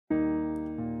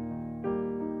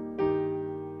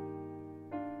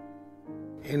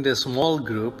In the small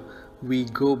group, we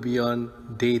go beyond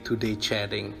day-to-day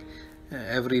chatting.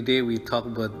 Every day we talk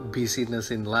about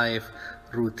busyness in life,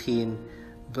 routine,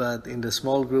 but in the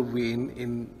small group we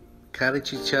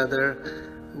encourage each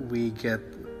other, we get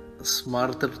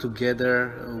smarter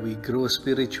together, we grow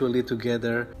spiritually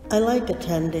together. I like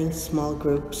attending small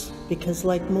groups because,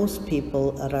 like most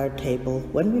people at our table,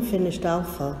 when we finished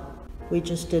Alpha, we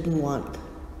just didn't want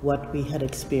what we had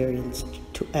experienced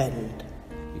to end.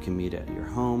 You can meet at your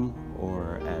home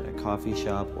or at a coffee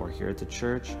shop or here at the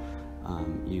church.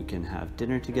 You can have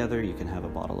dinner together, you can have a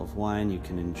bottle of wine, you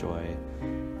can enjoy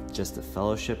just the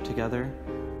fellowship together,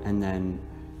 and then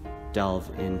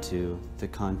delve into the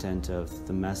content of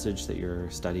the message that you're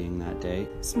studying that day.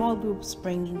 Small groups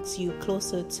brings you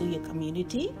closer to your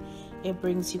community, it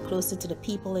brings you closer to the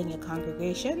people in your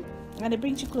congregation, and it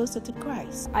brings you closer to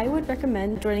Christ. I would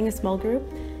recommend joining a small group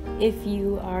if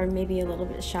you are maybe a little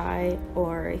bit shy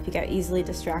or if you get easily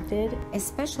distracted.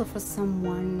 Especially for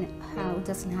someone who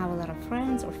doesn't have a lot of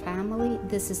friends or family,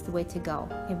 this is the way to go.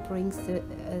 It brings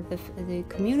the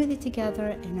community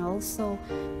together, and also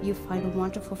you find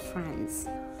wonderful friends.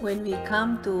 When we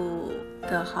come to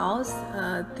the house,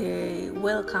 they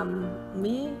welcome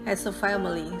me as a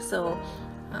family. So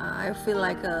I feel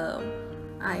like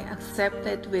I accept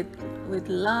it with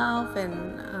love,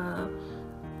 and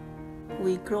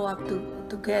we grow up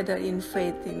together in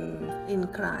faith in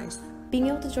Christ. Being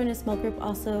able to join a small group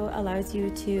also allows you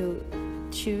to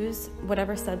choose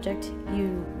whatever subject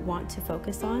you want to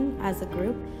focus on as a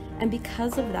group, and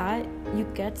because of that, you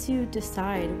get to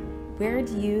decide where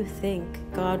do you think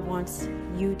God wants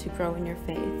you to grow in your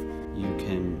faith. You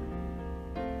can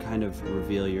kind of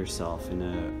reveal yourself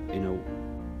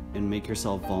and make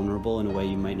yourself vulnerable in a way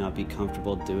you might not be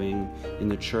comfortable doing in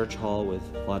the church hall with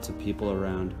lots of people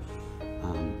around.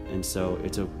 And so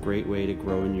it's a great way to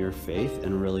grow in your faith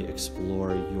and really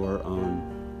explore your own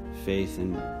faith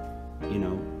and,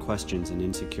 questions and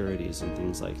insecurities and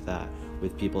things like that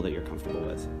with people that you're comfortable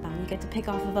with. You get to pick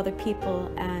off of other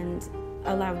people and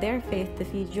allow their faith to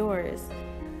feed yours.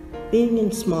 Being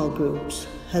in small groups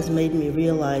has made me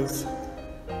realize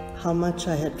how much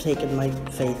I had taken my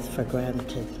faith for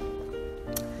granted.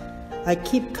 I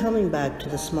keep coming back to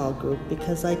the small group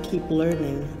because I keep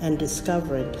learning and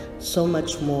discovering so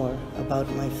much more about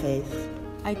my faith.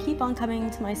 I keep on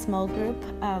coming to my small group.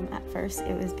 At first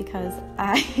it was because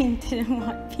I didn't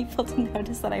want people to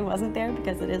notice that I wasn't there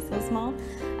because it is so small.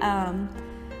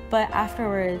 But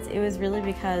afterwards it was really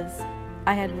because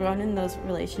I had grown in those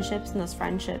relationships and those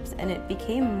friendships, and it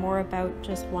became more about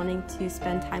just wanting to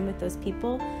spend time with those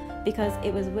people, because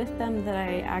it was with them that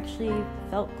I actually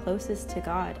felt closest to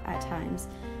God at times,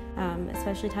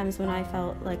 especially times when I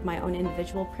felt like my own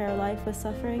individual prayer life was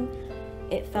suffering.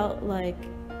 It felt like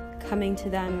coming to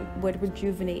them would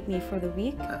rejuvenate me for the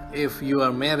week. If you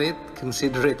are married,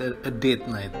 consider it a date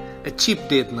night, a cheap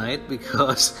date night,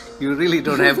 because you really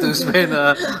don't have to spend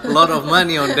a lot of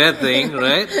money on that thing,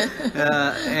 right?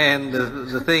 And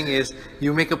the thing is,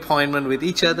 you make appointment with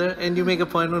each other and you make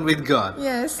appointment with God.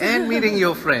 Yes. And meeting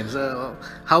your friends.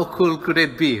 How cool could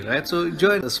it be, right? So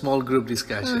join a small group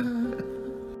discussion.